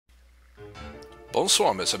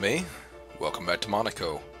Bonsoir, mes amis. Welcome back to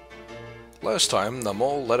Monaco. Last time, the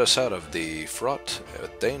mole led us out of the fraught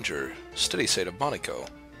with danger steady state of Monaco.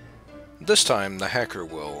 This time, the hacker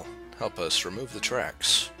will help us remove the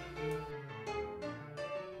tracks.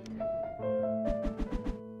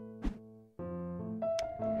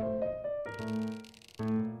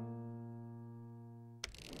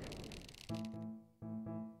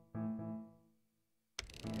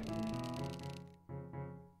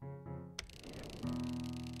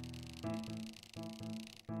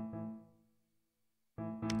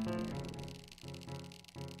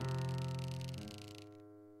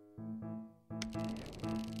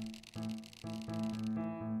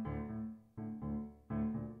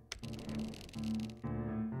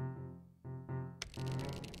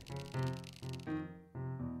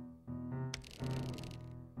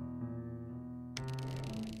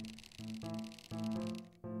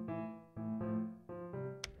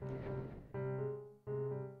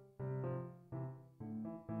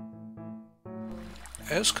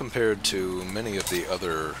 As compared to many of the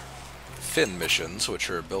other Finn missions, which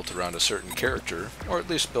are built around a certain character, or at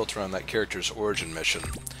least built around that character's origin mission,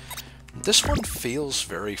 this one feels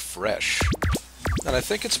very fresh. And I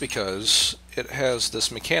think it's because it has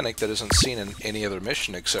this mechanic that isn't seen in any other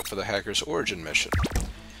mission except for the hacker's origin mission.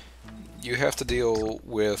 You have to deal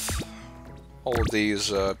with all of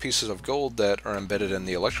these pieces of gold that are embedded in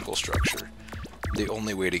the electrical structure. The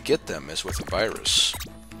only way to get them is with a virus.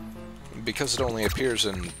 Because it only appears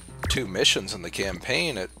in 2 missions in the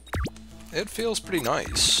campaign, it feels pretty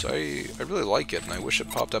nice. I really like it, and I wish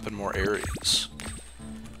it popped up in more areas.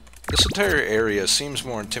 This entire area seems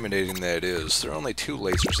more intimidating than it is. There are only 2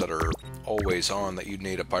 lasers that are always on that you'd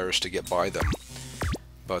need a virus to get by them.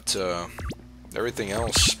 But everything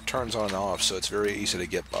else turns on and off, so it's very easy to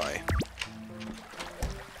get by.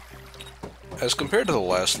 As compared to the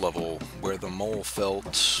last level, where the mole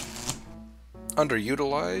felt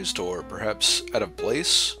underutilized or perhaps out of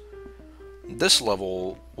place, this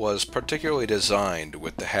level was particularly designed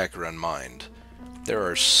with the hacker in mind. There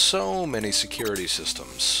are so many security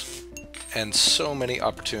systems and so many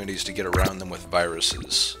opportunities to get around them with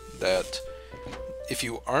viruses that if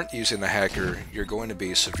you aren't using the hacker, you're going to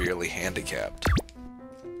be severely handicapped.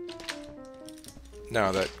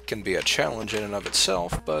 Now, that can be a challenge in and of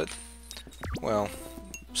itself, but, well,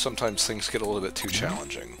 sometimes things get a little bit too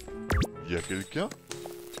challenging. Y a quelqu'un?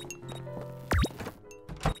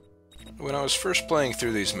 When I was first playing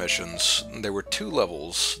through these missions, there were 2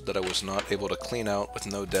 levels that I was not able to clean out with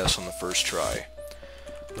no deaths on the first try.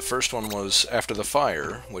 The first one was After the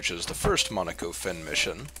Fire, which is the first Monaco Finn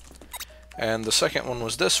mission, and the second one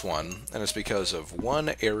was this one, and it's because of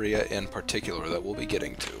one area in particular that we'll be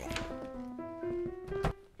getting to.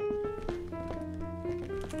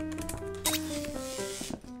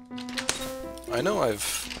 I know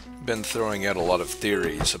I've been throwing out a lot of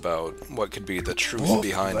theories about what could be the truth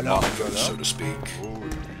behind Monaco, so to speak.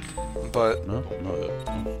 But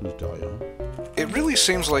it really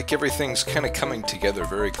seems like everything's kind of coming together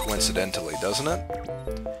very coincidentally, doesn't it?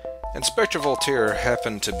 Inspector Voltaire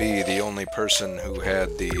happened to be the only person who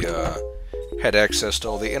had access to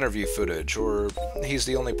all the interview footage, or he's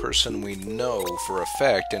the only person we know for a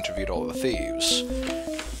fact interviewed all the thieves.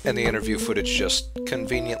 And the interview footage just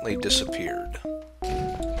conveniently disappeared.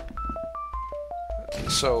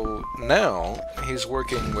 So now he's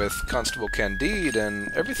working with Constable Candide,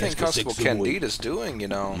 and everything Constable Candide is doing, you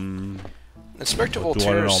know. Inspector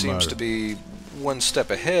Voltaire seems to be one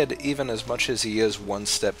step ahead, even as much as he is one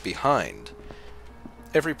step behind.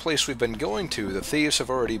 Every place we've been going to, the thieves have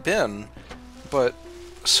already been, but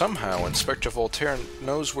somehow Inspector Voltaire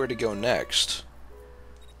knows where to go next.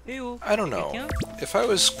 I don't know. If I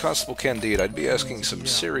was Constable Candide, I'd be asking some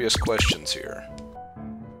serious questions here.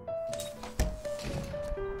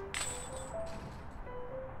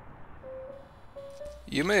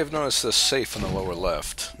 You may have noticed this safe in the lower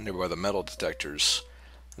left, nearby the metal detectors.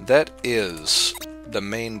 That is the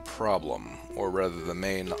main problem, or rather the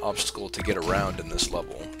main obstacle to get around in this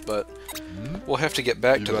level. But we'll have to get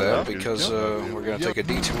back to that because we're going to take a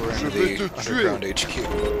detour into the underground HQ.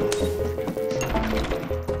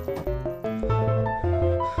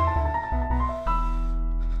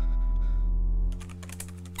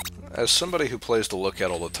 As somebody who plays the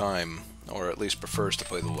lookout all the time, or at least prefers to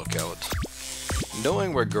play the lookout,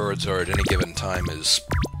 knowing where guards are at any given time is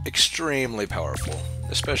extremely powerful,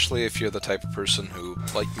 especially if you're the type of person who,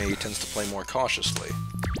 like me, tends to play more cautiously.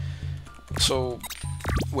 So,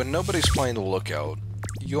 when nobody's playing the lookout,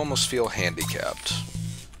 you almost feel handicapped.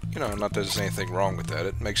 You know, not that there's anything wrong with that,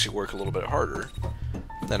 it makes you work a little bit harder,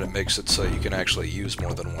 then it makes it so you can actually use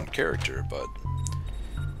more than one character, but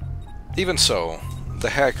Even so, the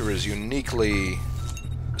hacker is uniquely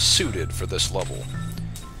suited for this level.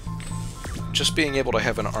 Just being able to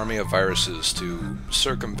have an army of viruses to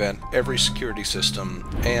circumvent every security system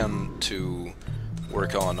and to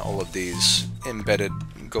work on all of these embedded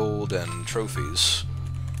gold and trophies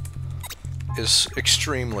is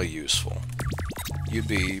extremely useful. You'd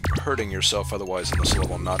be hurting yourself otherwise in this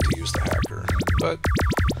level not to use the hacker, but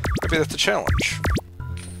maybe that's a challenge.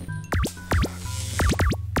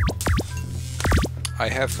 I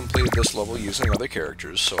have completed this level using other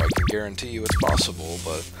characters, so I can guarantee you it's possible,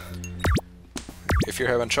 but if you're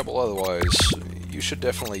having trouble otherwise, you should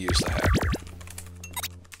definitely use the hacker.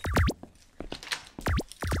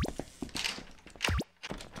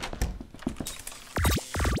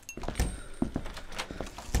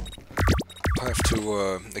 I'll have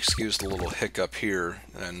to excuse the little hiccup here,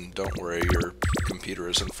 and don't worry, your computer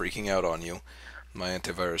isn't freaking out on you. My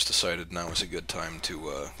antivirus decided now is a good time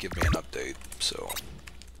to give me an update, so...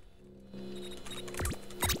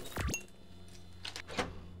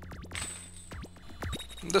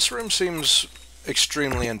 This room seems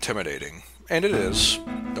extremely intimidating, and it is,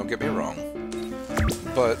 don't get me wrong.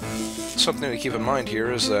 But something to keep in mind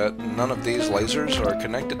here is that none of these lasers are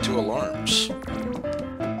connected to alarms.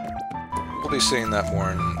 We'll be seeing that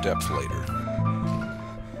more in depth later.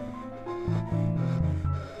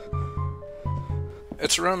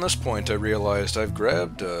 It's around this point I realized I've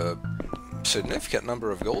grabbed a significant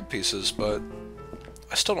number of gold pieces, but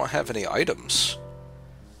I still don't have any items.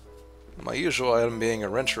 My usual item being a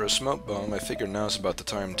wrench or a smoke bomb, I figured now's about the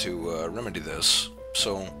time to remedy this.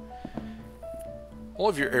 So, all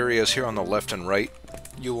of your areas here on the left and right,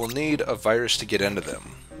 you will need a virus to get into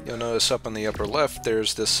them. You'll notice up in the upper left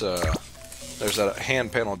there's this, there's that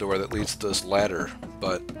hand panel door that leads to this ladder,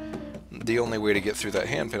 but the only way to get through that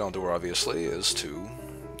hand panel door, obviously, is to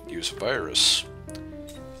use a virus.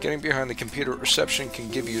 Getting behind the computer at reception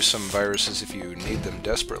can give you some viruses if you need them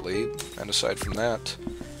desperately, and aside from that,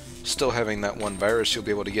 still having that one virus you'll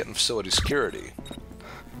be able to get in facility security.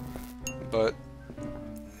 But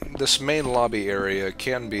this main lobby area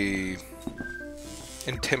can be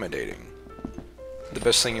intimidating. The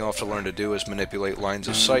best thing you'll have to learn to do is manipulate lines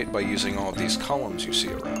of sight by using all of these columns you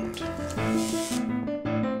see around.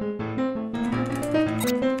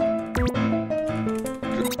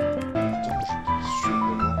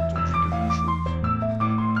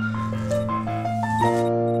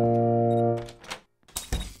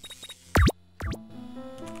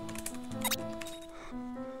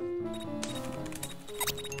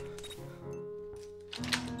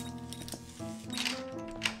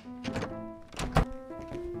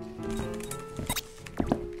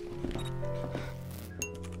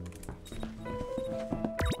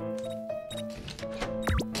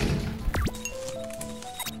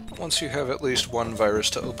 Once you have at least one virus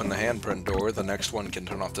to open the handprint door, the next one can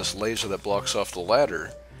turn off this laser that blocks off the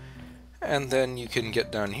ladder. And then you can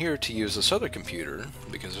get down here to use this other computer,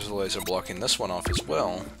 because there's a laser blocking this one off as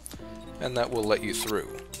well, and that will let you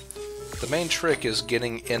through. The main trick is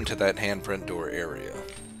getting into that handprint door area.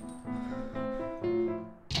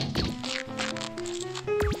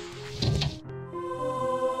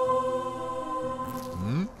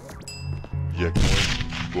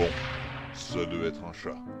 Bon, ça doit être un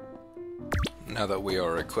chat. Now that we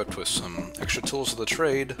are equipped with some extra tools of the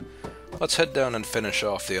trade, let's head down and finish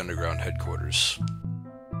off the underground headquarters.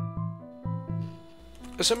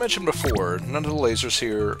 As I mentioned before, none of the lasers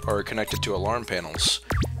here are connected to alarm panels,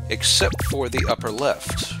 except for the upper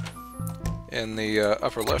left. In the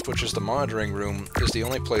upper left, which is the monitoring room, is the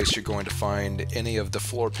only place you're going to find any of the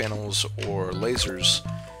floor panels or lasers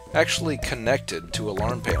actually connected to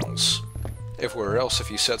alarm panels. Everywhere else, if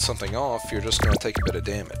you set something off, you're just going to take a bit of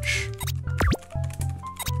damage.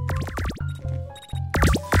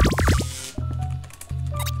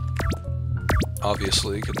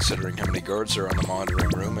 Obviously, considering how many guards are on the monitoring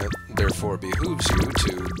room, it therefore behooves you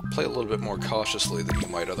to play a little bit more cautiously than you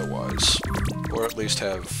might otherwise, or at least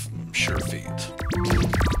have sure feet.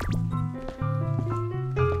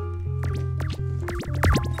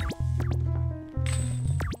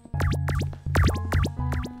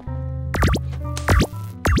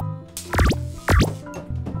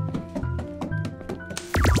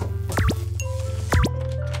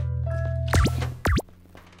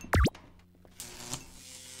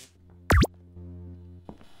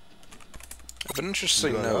 Of an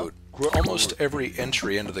interesting note, almost every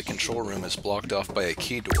entry into the control room is blocked off by a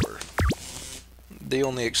key door. The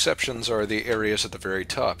only exceptions are the areas at the very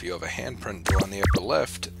top. You have a handprint door on the upper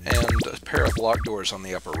left, and a pair of lock doors on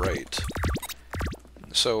the upper right.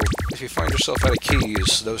 So, if you find yourself out of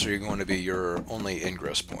keys, those are going to be your only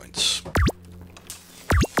ingress points.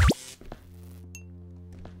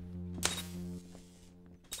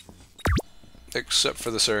 except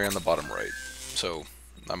for this area on the bottom right. So,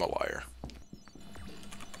 I'm a liar.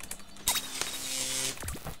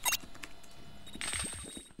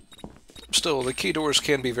 Still, the key doors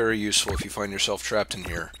can be very useful if you find yourself trapped in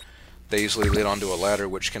here. They easily lead onto a ladder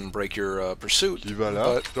which can break your pursuit,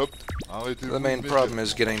 but the main problem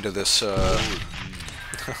is getting to this, and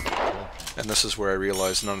this is where I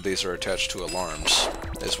realize none of these are attached to alarms,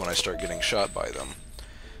 is when I start getting shot by them.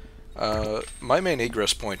 My main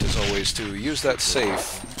egress point is always to use that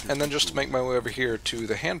safe, and then just to make my way over here to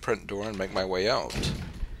the handprint door and make my way out.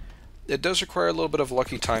 It does require a little bit of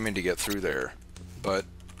lucky timing to get through there, but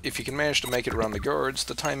if you can manage to make it around the guards,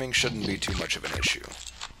 the timing shouldn't be too much of an issue.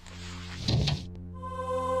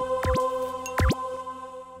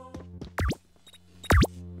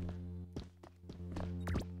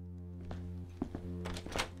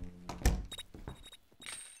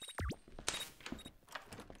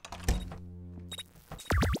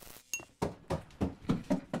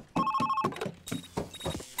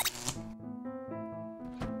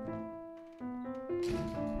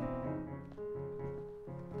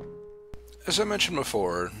 As I mentioned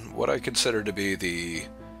before, what I consider to be the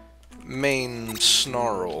main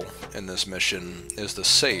snarl in this mission is the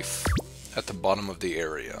safe at the bottom of the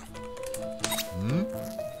area.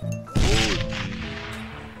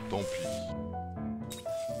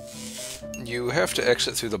 You have to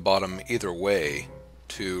exit through the bottom either way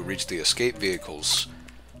to reach the escape vehicles.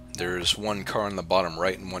 There's one car on the bottom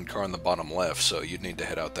right and one car on the bottom left, so you'd need to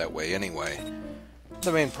head out that way anyway.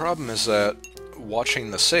 The main problem is that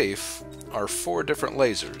watching the safe are 4 different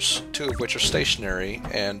lasers, 2 of which are stationary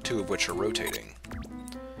and 2 of which are rotating.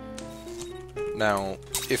 Now,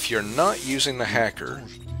 if you're not using the hacker,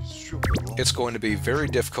 it's going to be very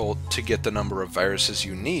difficult to get the number of viruses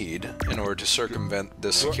you need in order to circumvent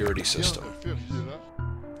this security system.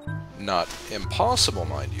 Not impossible,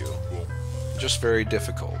 mind you, just very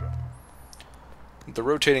difficult. The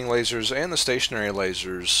rotating lasers and the stationary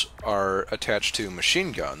lasers are attached to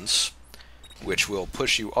machine guns, which will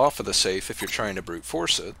push you off of the safe if you're trying to brute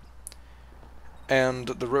force it. And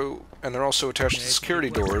they're also attached to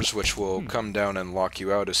security doors, which will come down and lock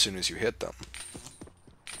you out as soon as you hit them.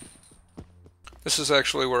 This is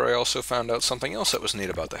actually where I also found out something else that was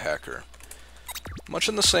neat about the hacker. Much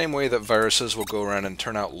in the same way that viruses will go around and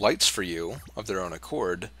turn out lights for you of their own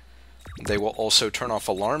accord, they will also turn off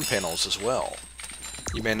alarm panels as well.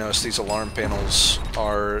 You may notice these alarm panels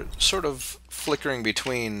are sort of flickering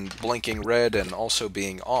between blinking red and also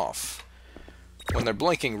being off. When they're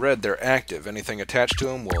blinking red, they're active. Anything attached to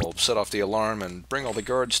them will set off the alarm and bring all the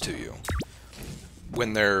guards to you.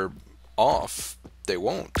 When they're off, they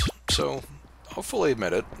won't. So, I'll fully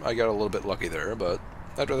admit it, I got a little bit lucky there, but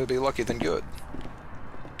I'd rather be lucky than good.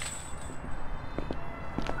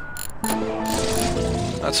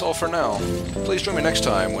 That's all for now. Please join me next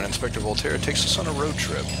time when Inspector Voltaire takes us on a road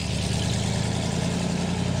trip.